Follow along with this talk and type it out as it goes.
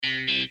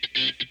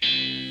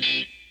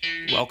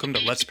Welcome to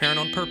Let's Parent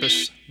on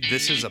Purpose.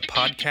 This is a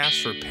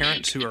podcast for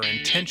parents who are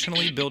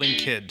intentionally building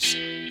kids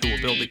who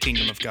will build the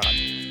kingdom of God.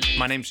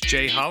 My name's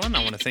Jay Holland. I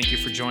want to thank you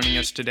for joining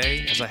us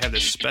today as I have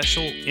this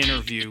special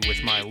interview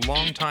with my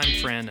longtime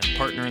friend and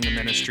partner in the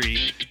ministry,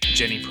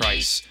 Jenny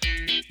Price.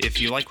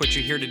 If you like what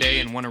you hear today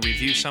and want to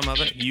review some of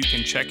it, you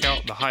can check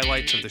out the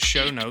highlights of the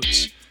show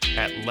notes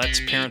at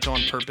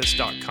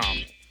letsparentonpurpose.com.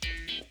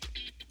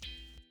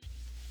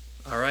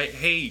 All right.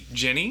 Hey,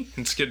 Jenny.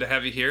 It's good to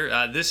have you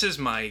here. This is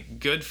my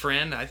good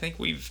friend. I think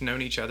we've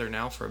known each other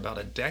now for about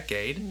a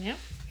decade. Yep.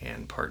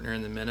 And partner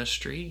in the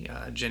ministry,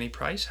 Jenny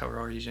Price. How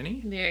are you,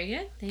 Jenny? Very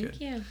good. Thank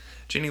you.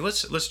 Jenny,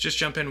 let's just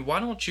jump in. Why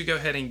don't you go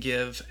ahead and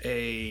give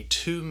a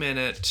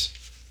 2-minute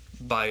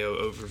bio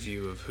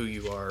overview of who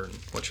you are and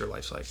what your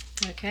life's like.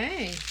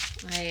 Okay.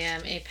 I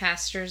am a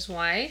pastor's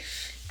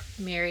wife,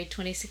 married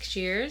 26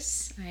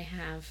 years. I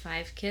have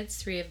 5 kids,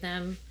 3 of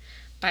them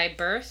by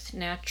birth,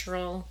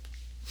 normal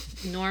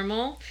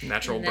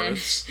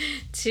births.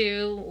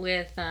 2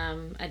 with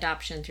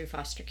adoption through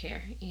foster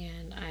care.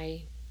 And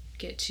I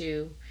get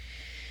to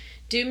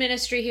do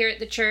ministry here at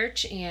the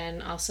church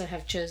and also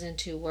have chosen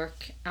to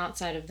work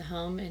outside of the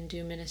home and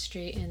do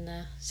ministry in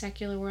the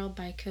secular world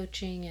by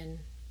coaching, and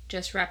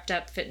just wrapped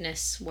up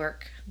fitness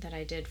work that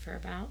I did for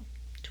about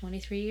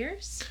 23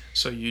 years.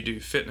 So you do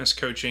fitness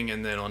coaching,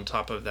 and then on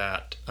top of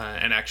that,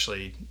 and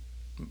actually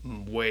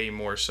way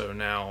more so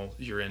now,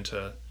 you're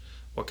into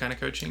what kind of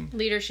coaching?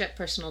 Leadership,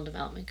 personal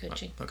development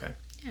coaching. Oh, okay.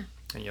 Yeah.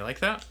 And you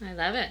like that? I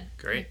love it.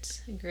 Great.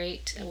 It's a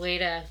great way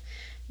to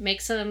make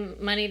some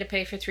money to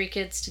pay for 3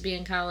 kids to be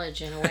in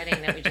college and a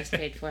wedding that we just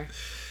paid for.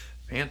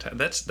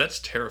 Fantastic. That's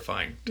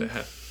terrifying to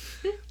have.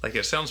 Like,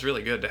 it sounds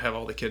really good to have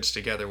all the kids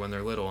together when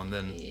they're little, and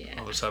then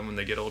all of a sudden when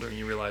they get older and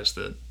you realize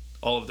that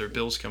all of their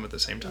bills come at the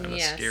same time.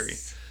 That's scary.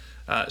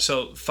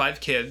 So 5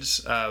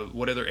 kids,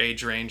 what are their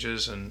age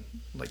ranges, and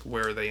like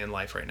where are they in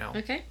life right now?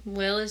 Okay.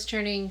 Will is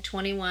turning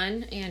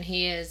 21, and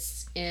he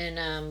is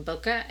in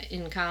Boca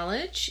in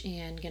college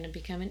and going to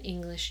become an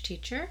English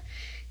teacher.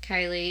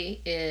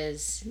 Kylie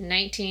is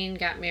 19,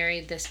 got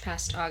married this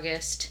past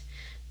August,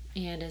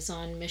 and is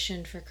on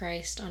mission for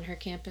Christ on her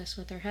campus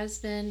with her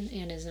husband,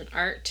 and is an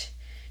art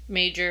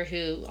major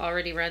who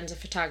already runs a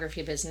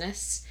photography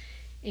business.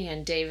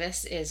 And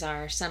Davis is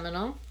our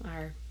Seminole,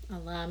 our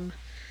alum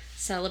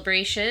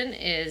celebration,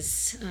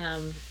 is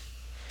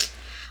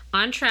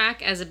on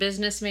track as a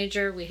business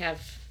major. We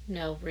have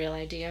no real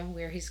idea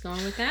where he's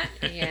going with that.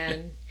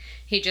 And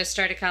he just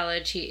started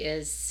college. He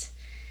is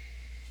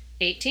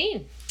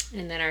 18.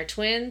 And then our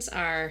twins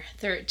are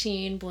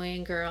 13, boy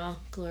and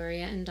girl,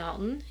 Gloria and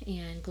Dalton.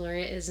 And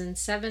Gloria is in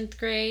 7th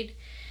grade,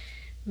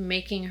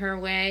 making her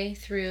way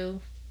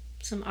through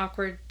some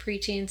awkward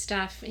preteen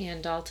stuff.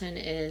 And Dalton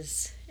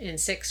is in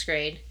 6th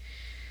grade,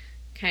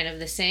 kind of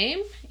the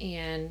same.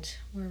 And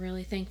we're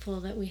really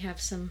thankful that we have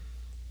some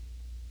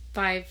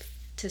 5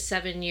 to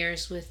 7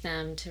 years with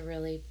them to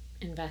really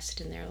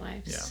invest in their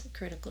lives,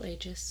 critical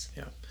ages.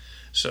 Yeah.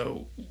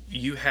 So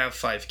you have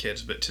 5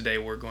 kids, but today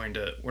we're not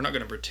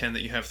going to pretend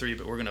that you have 3,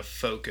 but we're going to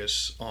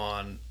focus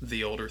on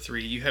the older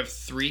 3. You have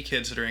 3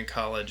 kids that are in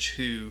college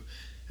who,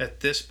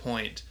 at this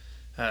point,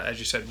 as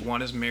you said,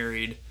 one is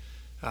married,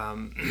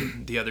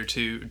 the other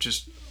 2,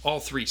 just all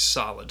 3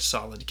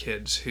 solid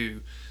kids who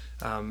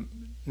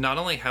not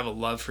only have a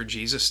love for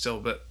Jesus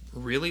still, but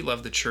really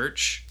love the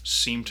church,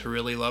 seem to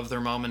really love their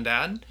mom and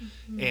dad,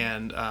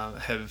 and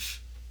have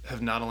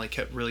not only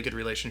kept really good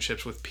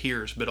relationships with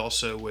peers, but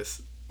also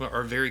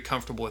are very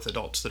comfortable with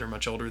adults that are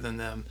much older than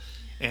them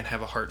and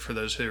have a heart for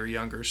those who are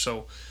younger.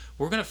 So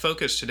we're going to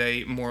focus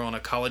today more on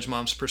a college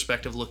mom's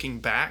perspective, looking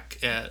back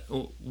at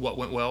what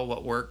went well,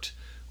 what worked,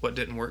 what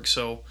didn't work.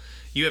 So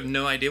you have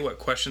no idea what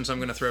questions I'm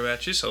going to throw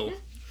at you, so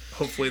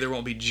hopefully there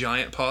won't be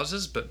giant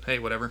pauses, but hey,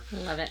 whatever.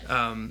 Love it.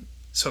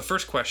 So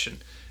first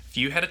question, if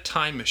you had a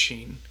time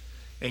machine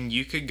and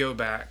you could go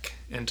back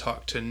and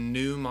talk to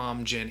new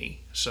mom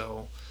Jenny,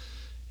 so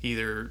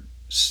either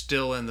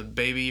still in the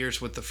baby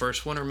years with the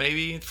first one, or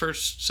maybe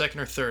first, second,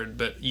 or third,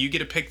 but you get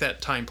to pick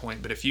that time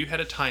point. But if you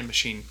had a time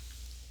machine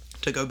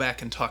to go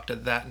back and talk to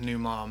that new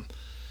mom,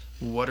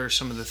 what are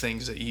some of the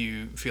things that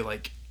you feel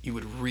like you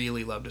would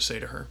really love to say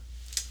to her?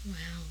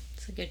 Wow,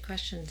 that's a good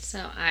question.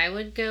 So I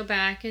would go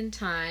back in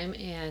time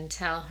and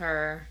tell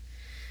her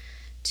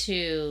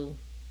to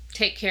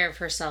take care of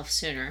herself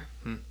sooner,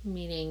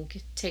 meaning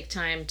take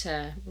time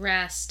to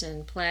rest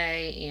and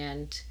play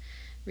and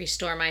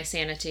restore my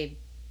sanity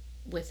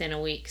within a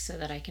week so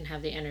that I can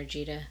have the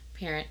energy to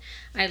parent.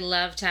 I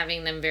loved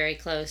having them very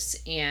close,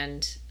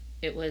 and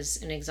it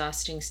was an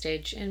exhausting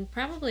stage, and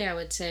probably I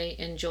would say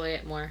enjoy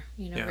it more,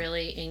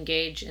 really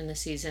engage in the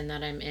season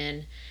that I'm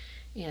in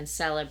and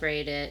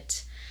celebrate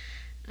it.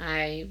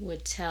 I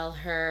would tell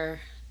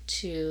her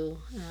to,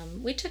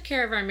 we took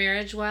care of our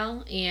marriage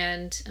well,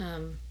 and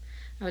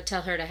I would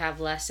tell her to have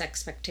less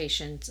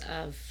expectations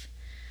of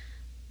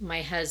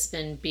my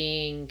husband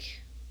being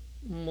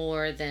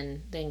more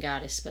than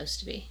God is supposed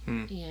to be,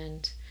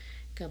 and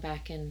go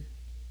back and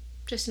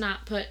just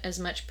not put as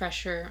much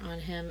pressure on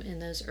him in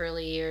those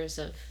early years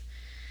of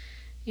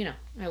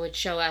I would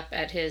show up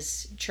at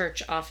his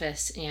church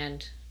office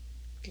and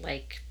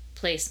like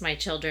place my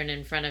children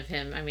in front of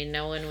him. I mean,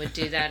 no one would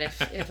do that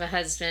if a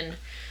husband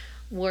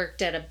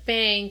worked at a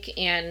bank,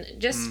 and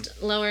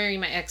just lowering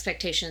my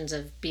expectations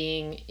of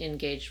being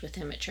engaged with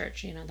him at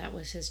church. That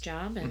was his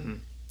job.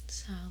 And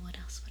so what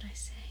else would I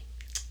say?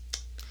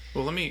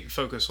 Well, let me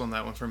focus on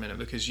that one for a minute,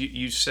 because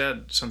you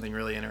said something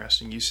really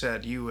interesting. You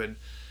said you would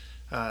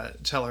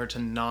tell her to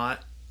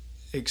not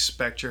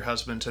expect your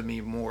husband to be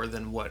more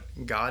than what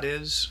God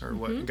is, or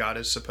what God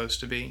is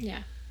supposed to be.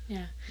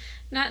 Yeah.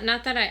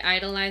 Not that I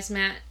idolize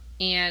Matt,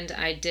 and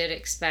I did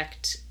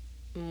expect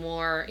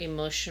more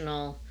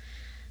emotional.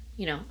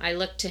 I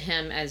looked to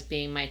him as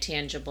being my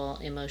tangible,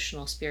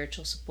 emotional,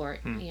 spiritual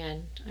support.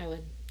 And I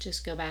would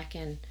just go back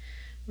and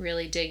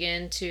really dig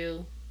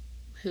into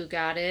who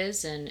God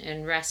is,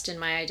 and rest in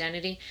my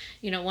identity.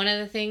 One of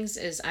the things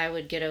is I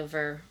would get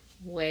over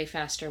way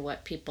faster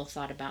what people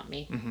thought about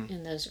me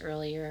in those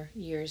earlier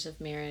years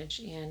of marriage.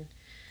 And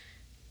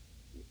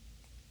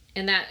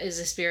that is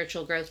a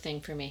spiritual growth thing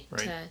for me,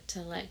 right.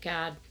 to let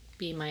God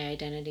be my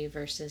identity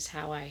versus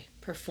how I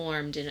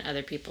performed in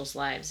other people's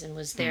lives and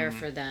was there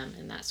for them,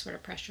 and that sort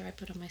of pressure I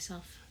put on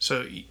myself.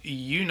 So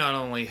you not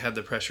only had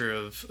the pressure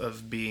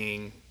of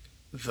being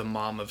the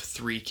mom of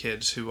 3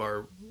 kids who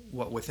are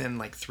within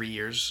like 3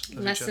 years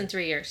of less than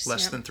 3 years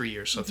less than 3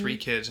 years, so 3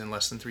 kids in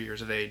less than 3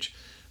 years of age,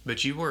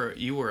 but you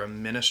were a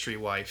ministry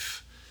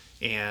wife,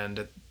 and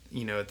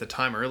at the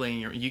time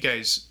early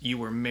you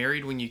were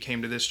married when you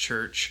came to this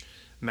church.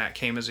 Matt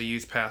came as a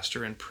youth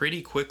pastor, and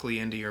pretty quickly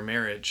into your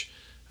marriage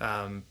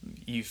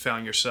you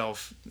found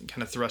yourself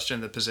kind of thrust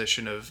in the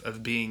position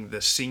of being the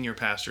senior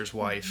pastor's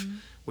wife,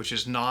 which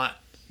is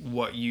not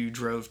what you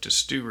drove to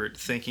Stewart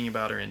thinking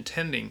about or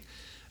intending.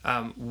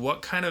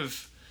 What kind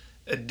of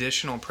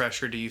additional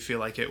pressure do you feel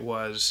like it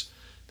was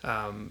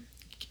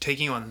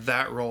taking on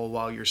that role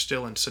while you're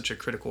still in such a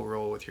critical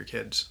role with your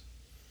kids?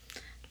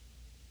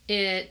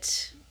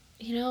 This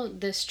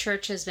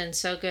church has been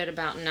so good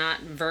about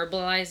not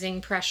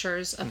verbalizing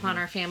pressures upon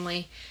our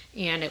family,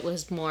 and it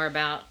was more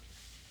about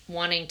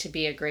wanting to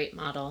be a great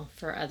model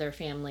for other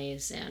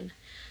families. And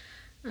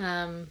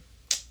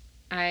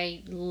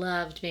I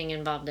loved being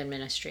involved in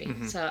ministry.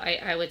 So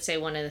I would say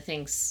one of the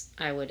things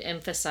I would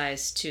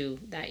emphasize to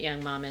that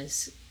young mom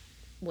is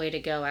way to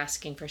go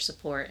asking for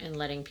support and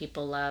letting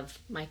people love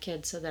my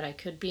kids so that I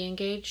could be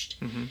engaged.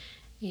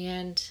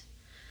 And,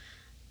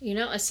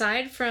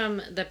 aside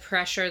from the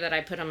pressure that I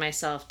put on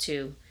myself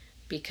to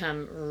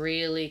become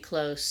really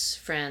close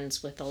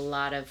friends with a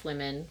lot of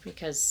women,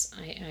 because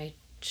I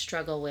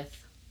struggle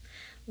with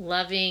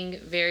loving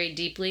very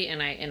deeply,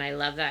 and I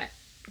love that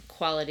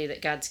quality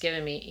that God's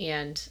given me,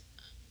 and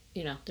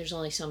there's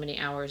only so many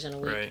hours in a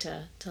week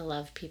to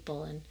love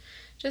people, and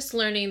just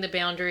learning the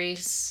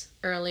boundaries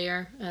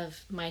earlier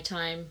of my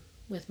time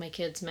with my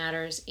kids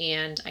matters,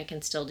 and I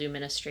can still do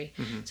ministry.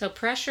 So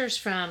pressures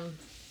from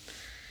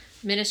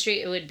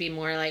ministry, it would be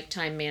more like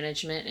time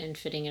management and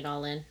fitting it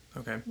all in,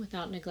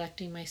 without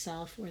neglecting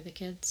myself or the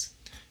kids.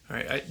 All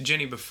right,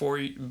 Jenny, before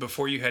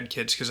you had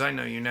kids, because I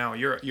know you now,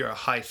 you're a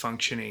high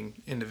functioning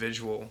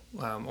individual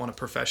on a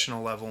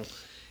professional level,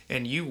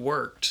 and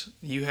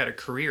you had a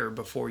career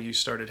before you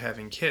started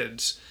having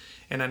kids.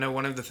 And I know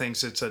one of the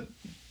things that's a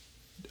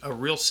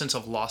real sense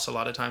of loss a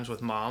lot of times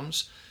with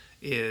moms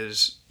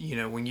is,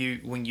 when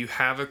you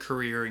have a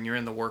career and you're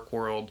in the work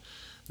world,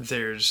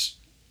 there's,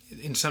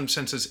 in some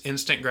senses,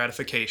 instant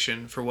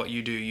gratification for what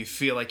you do. You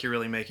feel like you're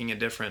really making a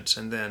difference.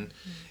 And then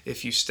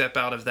if you step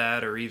out of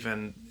that, or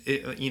even,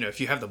 if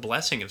you have the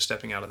blessing of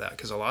stepping out of that,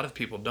 because a lot of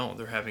people don't,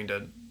 they're having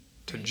to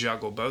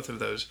juggle both of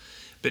those.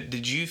 But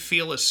did you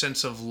feel a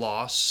sense of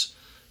loss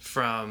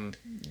from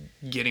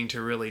getting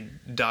to really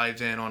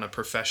dive in on a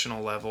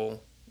professional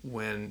level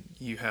when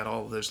you had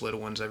all of those little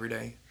ones every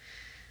day?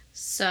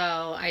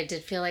 So I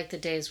did feel like the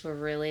days were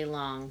really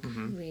long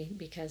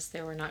because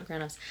there were not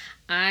grown-ups.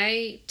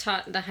 I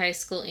taught the high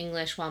school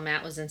English while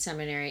Matt was in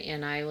seminary,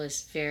 and I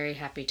was very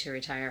happy to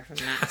retire from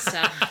that.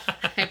 So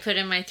I put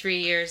in my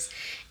 3 years,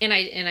 and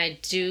I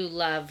do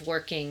love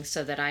working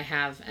so that I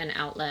have an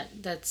outlet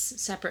that's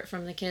separate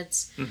from the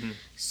kids.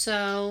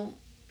 So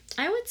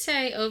I would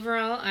say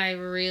overall I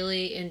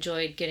really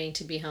enjoyed getting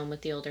to be home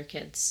with the older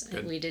kids.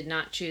 Good. We did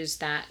not choose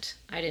that.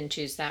 I didn't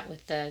choose that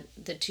with the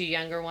 2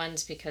 younger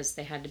ones because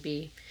they had to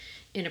be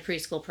in a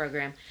preschool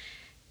program.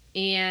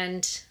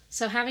 And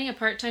so having a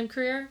part-time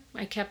career,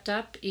 I kept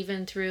up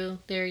even through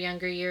their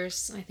younger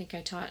years. I think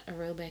I taught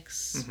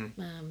aerobics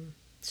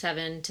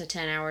 7 to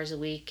 10 hours a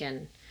week,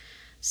 and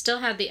still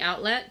had the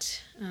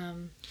outlet.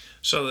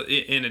 So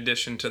in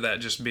addition to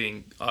that just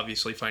being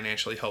obviously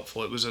financially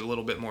helpful, it was a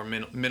little bit more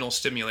mental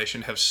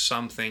stimulation to have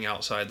something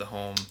outside the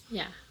home.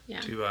 Yeah.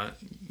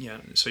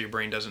 So your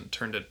brain doesn't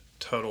turn to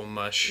total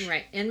much.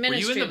 Right. And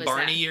ministry was Were you in the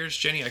Barney years,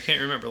 Jenny? I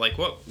can't remember. Like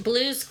what?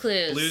 Blues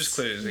Clues. Blues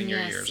Clues in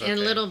your years. Okay. And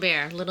Little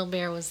Bear. Little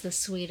Bear was the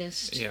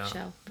sweetest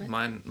show. But...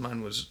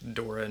 Mine was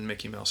Dora and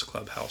Mickey Mouse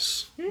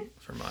Clubhouse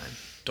for mine.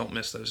 Don't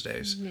miss those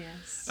days.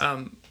 Yes.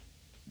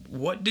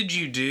 What did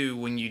you do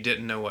when you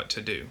didn't know what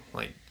to do?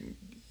 Like,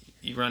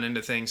 you run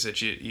into things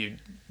that you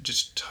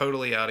just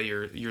totally out of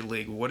your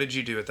league. What did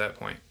you do at that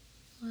point?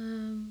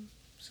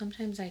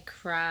 Sometimes I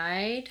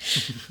cried.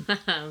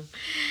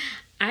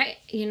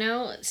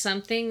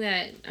 Something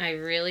that I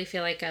really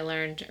feel like I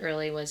learned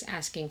early was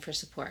asking for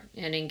support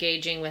and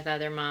engaging with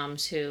other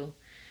moms who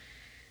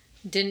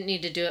didn't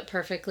need to do it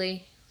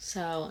perfectly.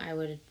 So I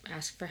would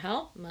ask for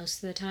help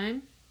most of the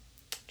time.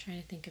 I'm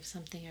trying to think of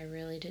something I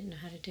really didn't know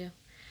how to do.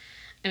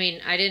 I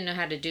mean, I didn't know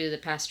how to do the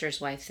pastor's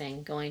wife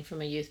thing, going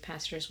from a youth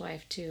pastor's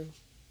wife to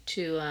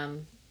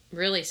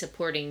really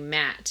supporting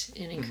Matt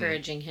and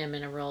encouraging him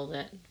in a role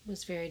that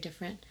was very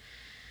different.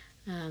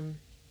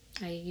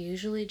 I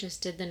usually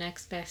just did the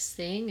next best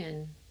thing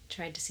and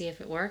tried to see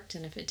if it worked,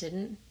 and if it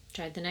didn't,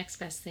 tried the next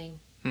best thing.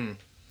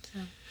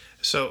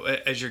 So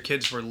as your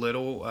kids were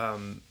little,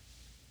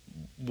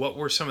 what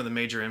were some of the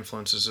major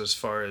influences as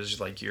far as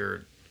like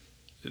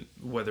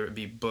whether it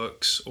be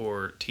books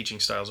or teaching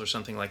styles or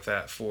something like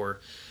that, for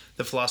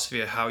the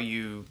philosophy of how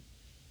you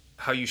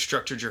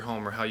structured your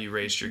home or how you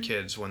raised your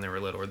kids when they were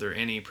little? Are there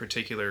any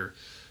particular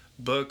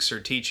books or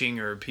teaching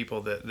or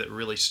people that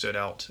really stood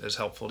out as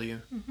helpful to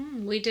you?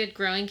 We did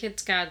Growing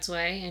Kids God's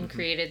Way and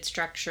created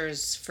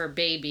structures for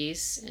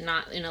babies,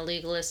 not in a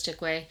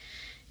legalistic way.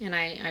 And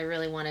I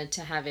really wanted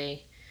to have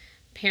a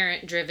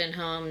parent-driven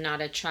home,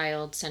 not a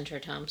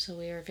child-centered home. So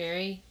we were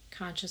very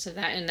conscious of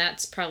that. And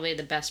that's probably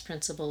the best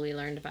principle we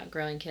learned about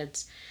growing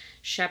kids.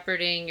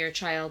 Shepherding your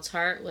child's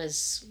heart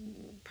was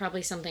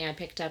probably something I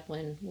picked up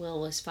when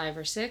Will was 5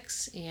 or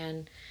 6.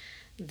 And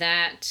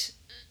that,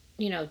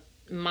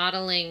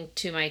 modeling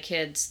to my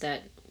kids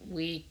that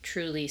we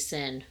truly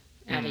sin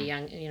at a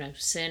young,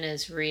 sin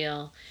is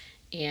real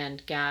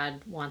and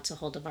God wants a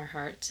hold of our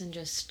hearts, and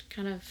just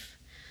kind of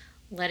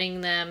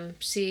letting them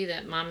see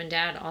that mom and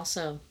dad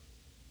also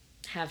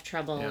have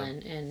trouble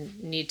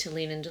and need to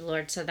lean into the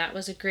Lord. So that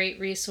was a great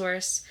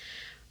resource.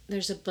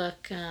 There's a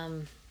book,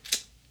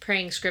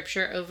 Praying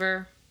Scripture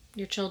Over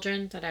Your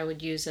Children, that I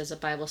would use as a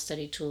Bible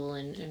study tool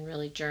and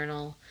really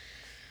journal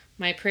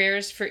my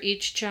prayers for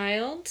each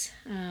child.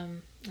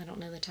 I don't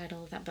know the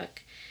title of that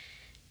book.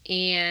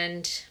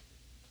 And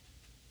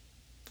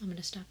I'm going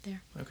to stop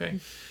there. Okay.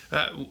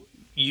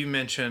 You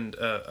mentioned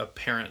a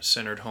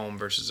parent-centered home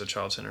versus a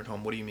child-centered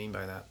home. What do you mean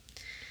by that?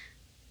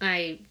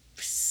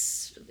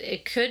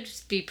 It could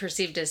be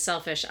perceived as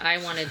selfish. I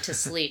wanted to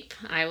sleep.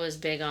 I was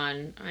big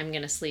on, I'm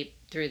going to sleep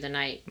through the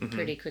night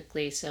pretty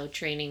quickly. So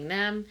training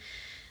them.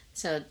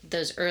 So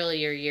those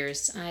earlier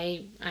years,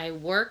 I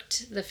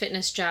worked the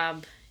fitness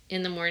job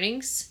in the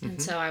mornings.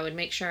 And so I would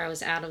make sure I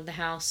was out of the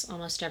house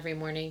almost every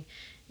morning.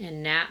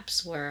 And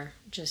naps were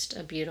just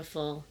a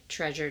beautiful,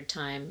 treasured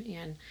time.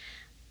 And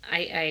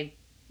I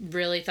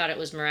really thought it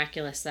was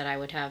miraculous that I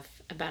would have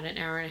about an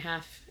hour and a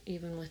half,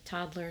 even with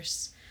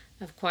toddlers,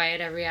 of quiet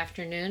every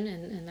afternoon.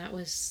 And that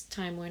was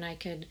time when I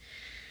could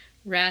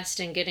rest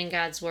and get in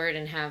God's Word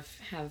and have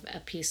a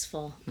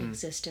peaceful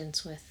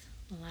existence with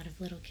a lot of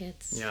little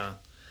kids. Yeah.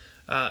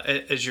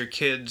 As your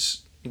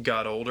kids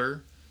got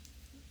older,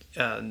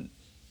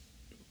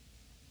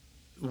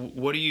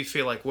 what do you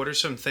feel like, what are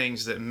some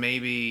things that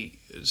maybe,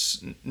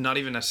 not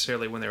even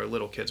necessarily when they were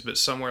little kids, but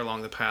somewhere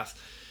along the path,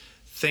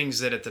 things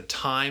that at the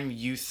time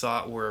you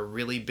thought were a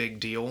really big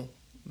deal,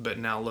 but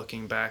now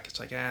looking back, it's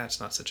like,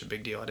 it's not such a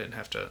big deal. I didn't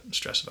have to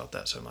stress about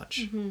that so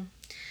much.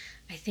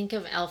 I think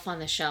of Elf on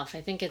the Shelf. I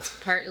think it's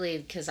partly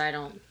because I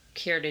don't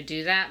care to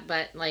do that,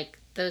 but like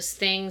those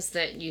things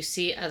that you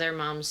see other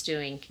moms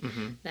doing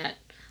that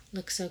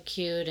look so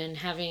cute, and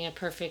having a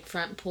perfect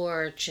front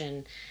porch,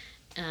 and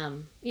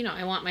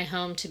I want my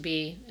home to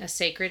be a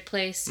sacred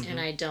place, and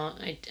I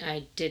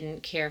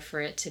didn't care for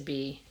it to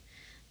be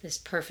this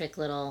perfect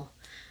little,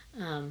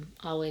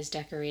 always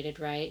decorated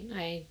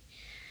right.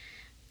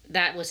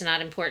 That was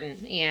not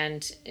important,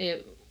 and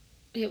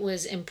it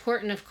was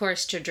important, of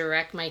course, to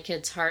direct my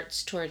kids'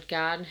 hearts toward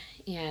God.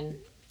 And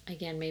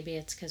again, maybe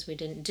it's because we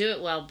didn't do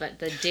it well, but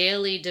the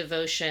daily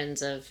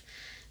devotions of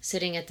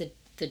sitting at the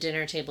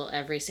dinner table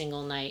every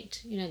single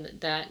night,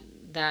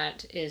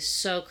 that is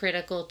so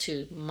critical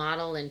to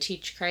model and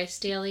teach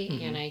Christ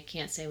daily. And I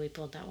can't say we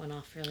pulled that one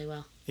off really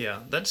well. Yeah,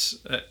 that's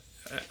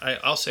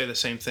I'll say the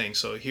same thing.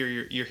 So here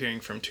you're hearing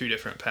from two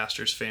different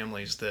pastors'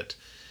 families that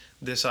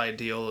this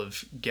ideal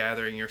of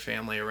gathering your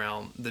family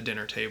around the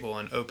dinner table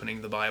and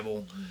opening the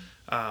Bible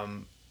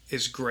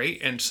is great,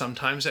 and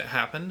sometimes it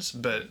happens,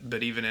 but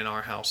even in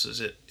our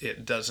houses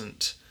it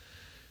doesn't.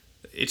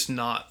 It's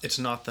not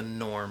the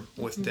norm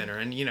with dinner.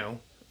 And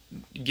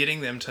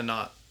getting them to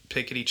not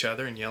pick at each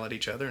other and yell at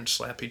each other and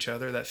slap each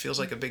other, that feels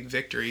like a big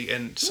victory.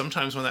 And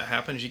sometimes when that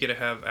happens, you get to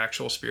have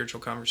actual spiritual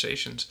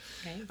conversations.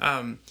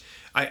 Okay.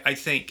 I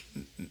think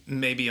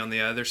maybe on the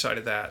other side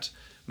of that,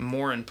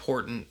 more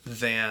important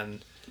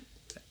than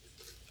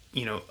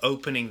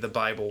opening the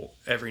Bible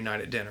every night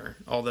at dinner,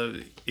 although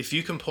if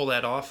you can pull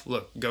that off,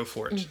 look, go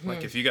for it.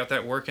 Like if you got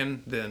that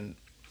working, then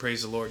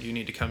praise the Lord, you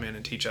need to come in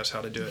and teach us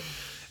how to do it.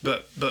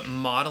 But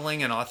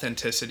modeling an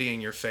authenticity in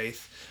your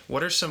faith,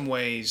 what are some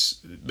ways,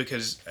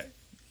 because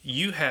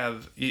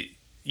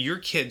your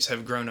kids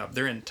have grown up,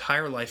 their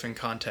entire life and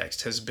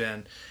context has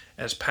been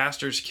as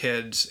pastors'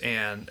 kids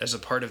and as a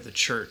part of the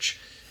church,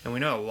 and we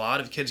know a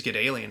lot of kids get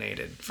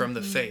alienated from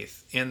the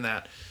faith in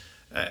that.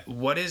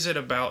 What is it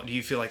about, do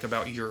you feel like,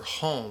 about your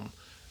home?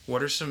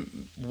 What are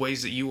some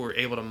ways that you were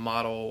able to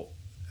model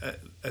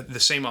the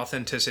same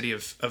authenticity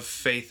of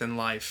faith and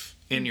life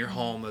in your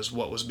home as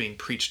what was being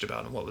preached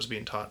about and what was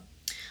being taught?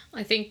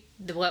 I think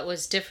what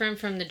was different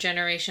from the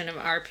generation of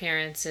our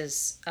parents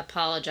is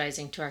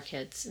apologizing to our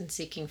kids and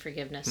seeking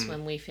forgiveness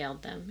when we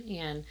failed them.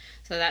 And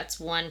so that's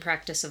one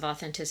practice of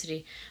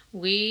authenticity.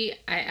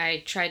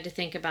 I tried to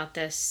think about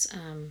this.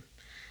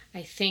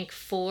 I think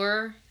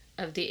 4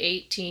 of the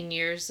 18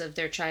 years of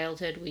their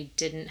childhood, we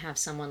didn't have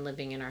someone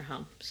living in our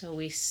home. So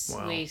we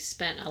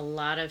spent a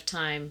lot of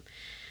time,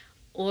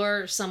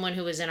 or someone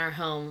who was in our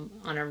home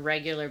on a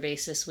regular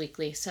basis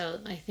weekly.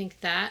 So I think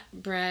that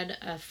bred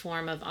a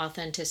form of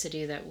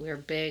authenticity, that we're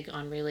big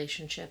on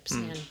relationships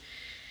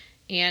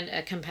and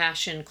a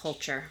compassion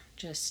culture.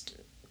 Just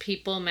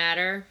people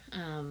matter.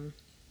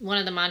 One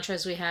of the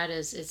mantras we had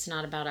is, it's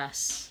not about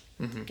us.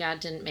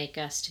 God didn't make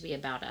us to be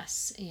about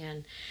us.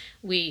 And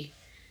we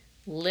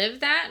lived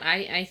that,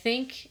 I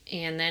think,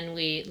 and then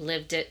we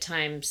lived it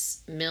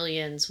times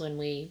millions when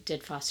we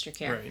did foster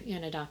care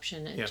and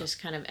adoption. It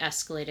just kind of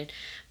escalated.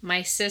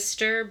 My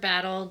sister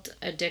battled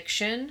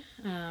addiction,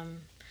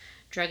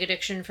 drug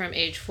addiction, from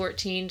age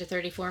 14 to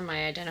 34,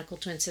 my identical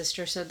twin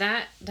sister. So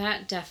that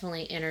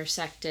definitely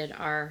intersected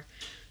our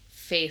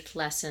faith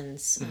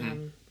lessons.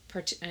 And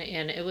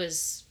it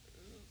was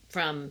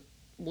from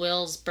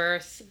Will's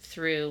birth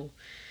through,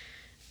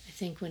 I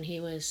think, when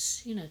he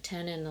was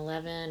 10 and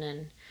 11,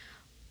 and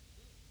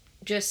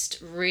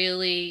just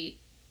really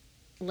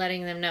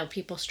letting them know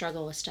people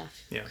struggle with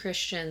stuff.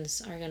 Christians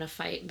are going to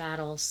fight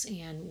battles,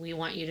 and we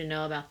want you to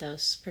know about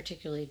those,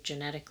 particularly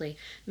genetically.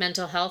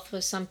 Mental health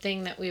was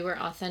something that we were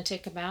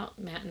authentic about.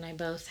 Matt and I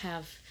both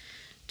have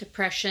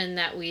depression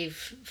that we've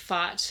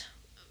fought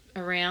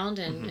around,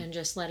 and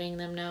just letting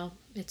them know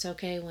it's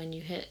okay when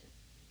you hit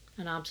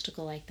an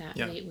obstacle like that.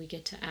 We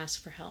get to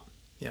ask for help.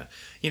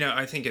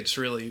 I think it's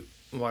really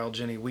wild,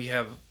 Jenny. We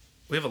have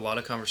a lot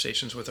of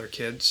conversations with our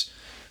kids,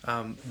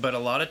 but a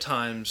lot of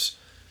times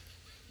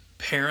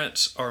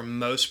parents are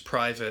most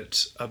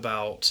private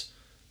about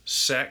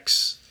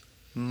sex,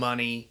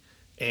 money,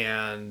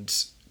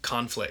 and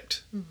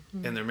conflict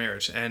in their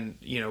marriage. And,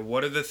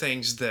 what are the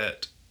things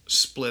that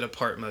split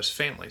apart most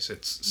families?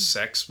 It's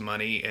sex,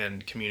 money,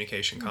 and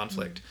communication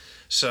conflict.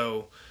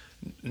 So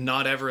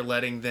not ever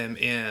letting them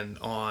in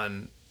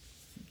on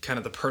kind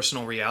of the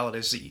personal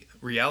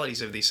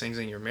realities of these things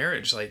in your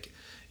marriage. Like,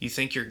 you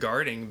think you're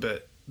guarding,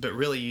 but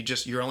really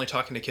you're only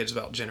talking to kids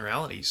about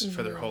generalities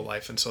for their whole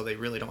life, and so they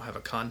really don't have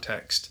a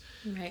context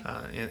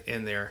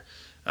in there.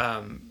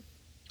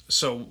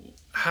 So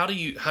how do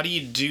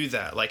you do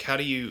that? Like, how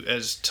do you,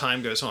 as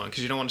time goes on,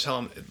 because you don't want to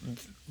tell them,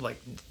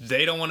 like,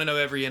 they don't want to know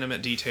every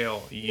intimate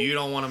detail, you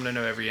don't want them to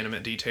know every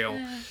intimate detail,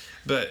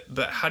 but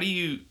how do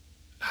you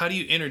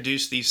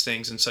introduce these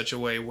things in such a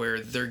way where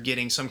they're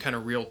getting some kind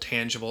of real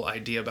tangible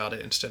idea about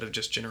it instead of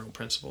just general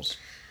principles?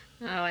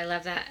 Oh, I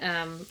love that.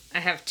 I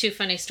have 2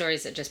 funny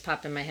stories that just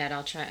pop in my head.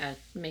 I'll try to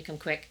make them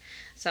quick.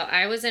 So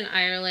I was in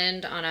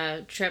Ireland on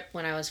a trip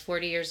when I was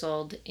 40 years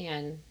old,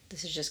 and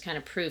this is just kind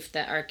of proof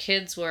that our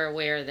kids were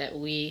aware that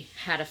we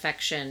had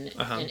affection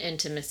and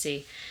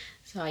intimacy.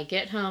 So I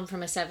get home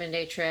from a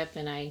 7-day trip,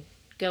 and I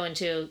go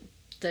into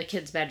the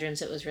kids'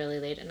 bedrooms. It was really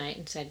late at night,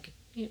 and said,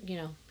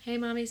 hey,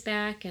 Mommy's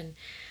back. And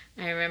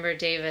I remember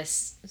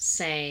Davis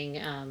saying,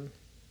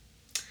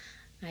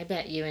 I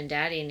bet you and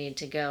Daddy need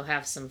to go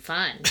have some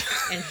fun.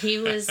 And he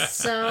was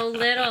so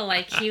little,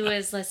 like he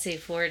was,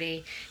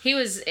 40.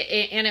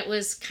 And it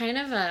was kind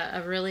of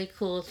a really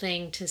cool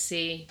thing to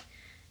see.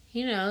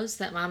 He knows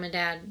that Mom and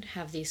Dad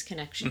have these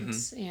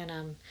connections.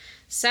 And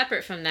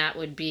separate from that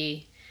would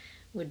be,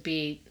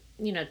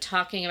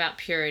 talking about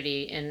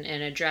purity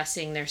and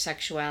addressing their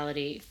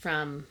sexuality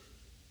from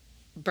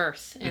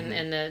birth.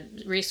 And the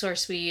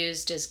resource we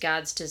used is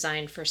God's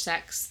Design for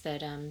Sex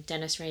that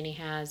Dennis Rainey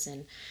has,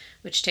 and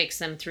which takes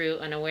them through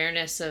an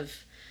awareness of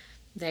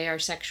they are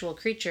sexual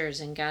creatures,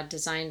 and God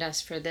designed us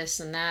for this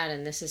and that,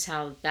 and this is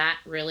how that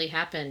really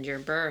happened, your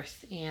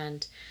birth,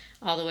 and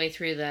all the way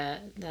through the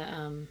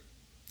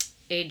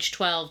age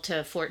 12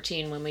 to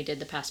 14 when we did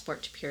the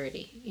Passport to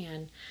Purity.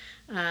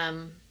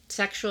 And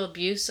sexual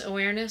abuse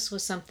awareness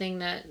was something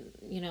that,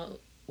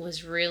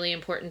 was really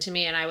important to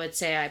me, and I would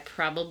say I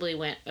probably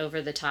went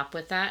over the top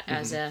with that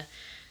as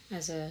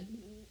a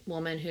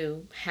woman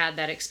who had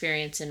that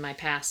experience in my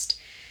past.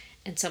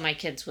 And so my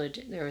kids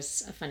there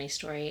was a funny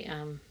story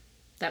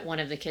that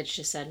one of the kids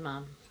just said,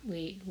 Mom,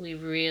 we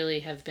really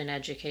have been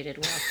educated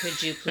well.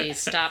 Could you please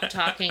stop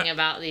talking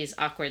about these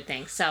awkward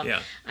things? So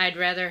I'd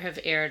rather have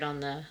erred on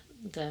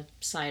the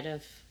side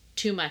of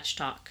too much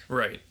talk.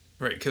 Right,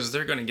 because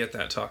they're going to get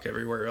that talk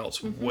everywhere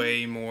else,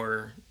 way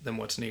more than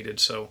what's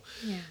needed. So,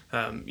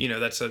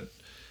 that's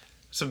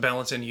a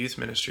balance in youth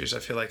ministries. I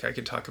feel like I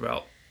could talk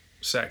about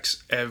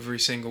sex every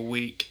single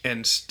week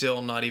and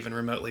still not even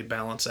remotely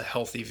balance a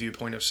healthy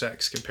viewpoint of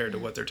sex compared to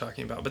what they're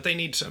talking about. But they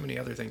need so many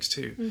other things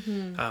too.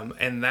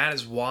 And that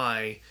is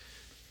why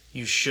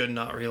you should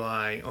not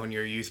rely on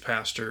your youth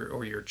pastor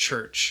or your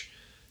church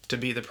to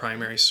be the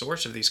primary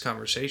source of these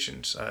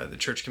conversations. The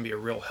church can be a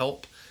real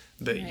help,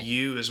 but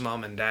you as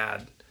mom and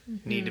dad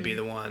need to be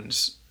the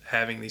ones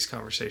having these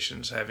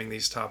conversations, having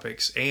these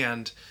topics,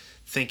 and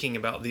thinking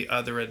about the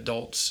other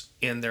adults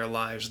in their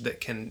lives that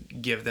can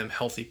give them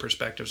healthy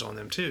perspectives on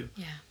them too.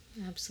 Yeah,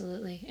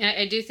 absolutely.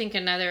 I do think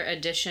another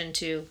addition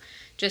to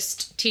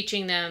just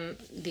teaching them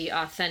the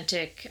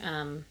authentic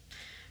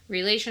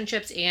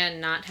relationships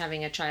and not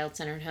having a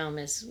child-centered home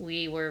is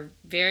we were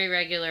very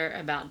regular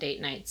about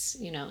date nights,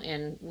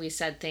 and we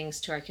said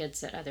things to our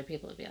kids that other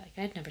people would be like,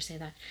 I'd never say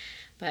that.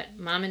 But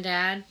mom and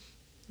dad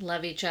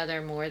love each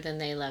other more than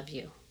they love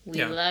you.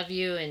 We love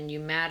you, and you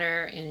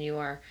matter, and you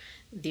are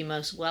the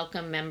most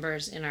welcome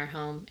members in our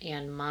home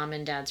and mom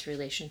and dad's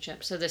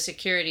relationship. So the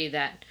security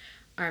that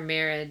our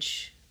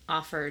marriage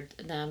offered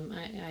them,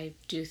 I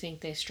do think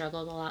they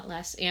struggled a lot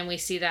less. And we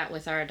see that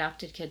with our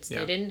adopted kids.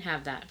 They didn't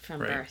have that from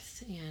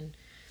birth. And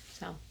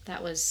so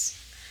that was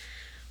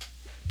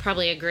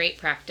probably a great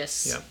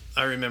practice. Yeah.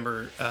 I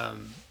remember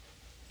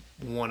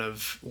one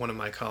of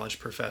my college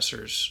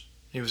professors,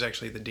 he was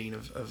actually the dean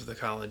of the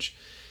college.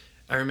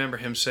 I remember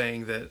him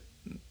saying that,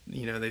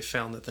 they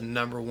found that the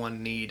number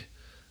one need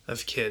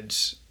of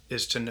kids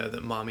is to know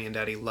that mommy and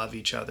daddy love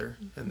each other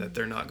and that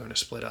they're not going to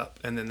split up.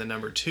 And then the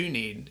number two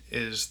need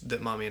is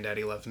that mommy and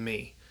daddy love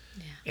me.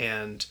 Yeah.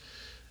 And,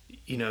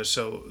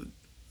 so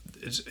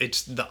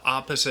it's the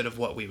opposite of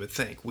what we would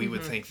think. We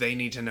would think they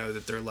need to know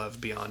that they're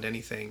loved beyond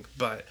anything.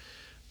 But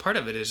part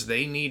of it is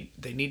they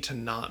need to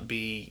not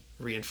be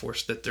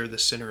reinforced that they're the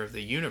center of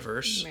the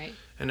universe. Right.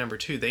 And number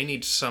two, they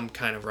need some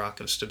kind of rock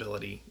of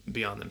stability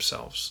beyond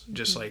themselves.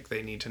 Just like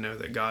they need to know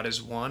that God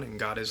is one and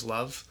God is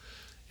love.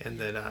 And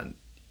that,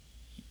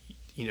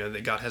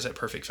 that God has that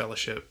perfect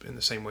fellowship in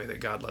the same way that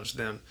God loves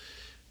them.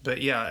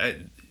 But yeah,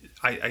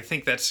 I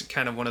think that's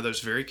kind of one of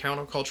those very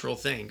countercultural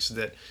things,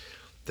 that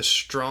the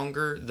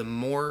stronger, the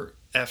more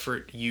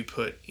effort you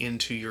put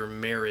into your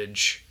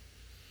marriage,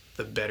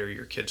 the better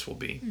your kids will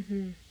be.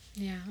 Mm-hmm.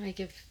 Yeah, I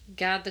give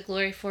God the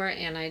glory for it,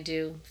 and I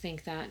do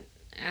think that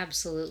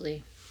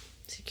absolutely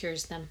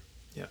secures them.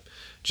 Yeah.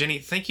 Jenny,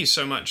 thank you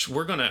so much.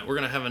 We're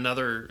gonna have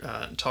another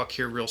talk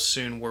here real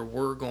soon where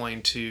we're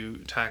going to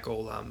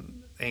tackle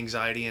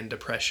anxiety and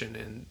depression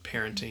and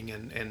parenting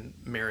and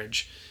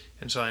marriage.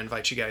 And so I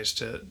invite you guys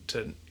to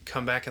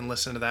come back and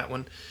listen to that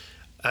one.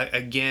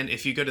 Again,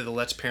 if you go to the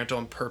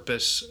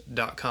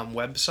letsparentonpurpose.com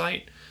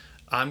website,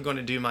 I'm going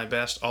to do my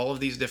best. All of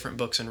these different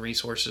books and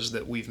resources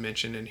that we've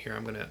mentioned in here,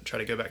 I'm going to try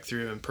to go back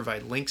through and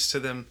provide links to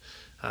them.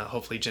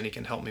 Hopefully Jenny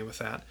can help me with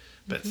that.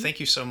 But thank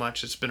you so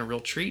much. It's been a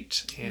real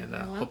treat, and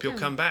I hope you'll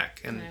come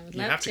back. And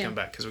you have to come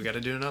back because we got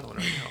to do another one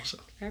right now. So.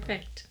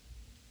 Perfect.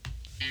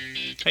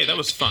 Hey, that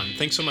was fun.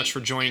 Thanks so much for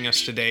joining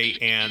us today.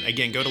 And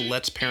again, go to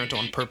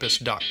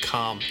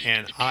letsparentonpurpose.com,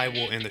 and I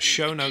will, in the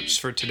show notes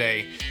for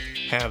today,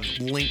 have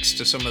links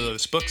to some of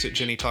those books that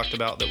Jenny talked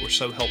about that were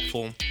so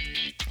helpful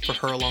for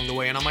her along the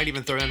way. And I might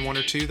even throw in one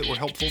or two that were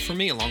helpful for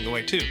me along the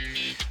way too.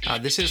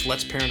 This is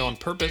Let's Parent on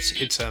Purpose.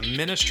 It's a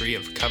ministry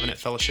of Covenant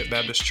Fellowship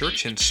Baptist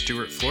Church in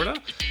Stuart, Florida.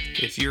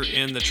 If you're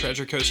in the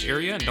Treasure Coast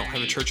area and don't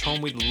have a church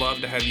home, we'd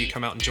love to have you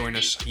come out and join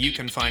us. You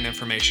can find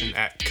information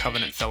at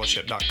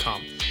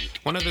covenantfellowship.com.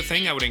 One other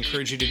thing I would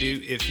encourage you to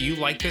do, if you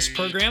like this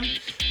program,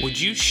 would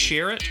you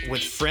share it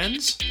with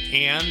friends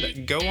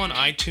and go on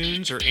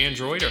iTunes or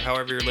Android or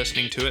however you're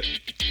listening to it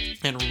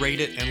and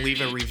rate it and leave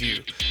a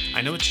review.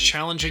 I know it's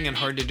challenging and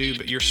hard to do,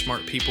 but you're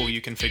smart people.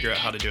 You can figure out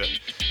how to do it.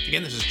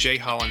 Again, this is Jay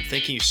Holland.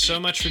 Thanking you so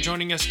much for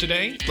joining us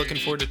today. Looking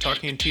forward to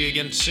talking to you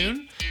again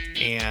soon.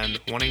 And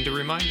wanting to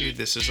remind you,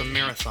 this is a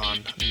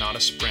marathon, not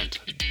a sprint.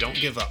 Don't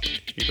give up.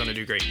 You're going to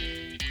do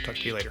great. Talk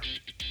to you later.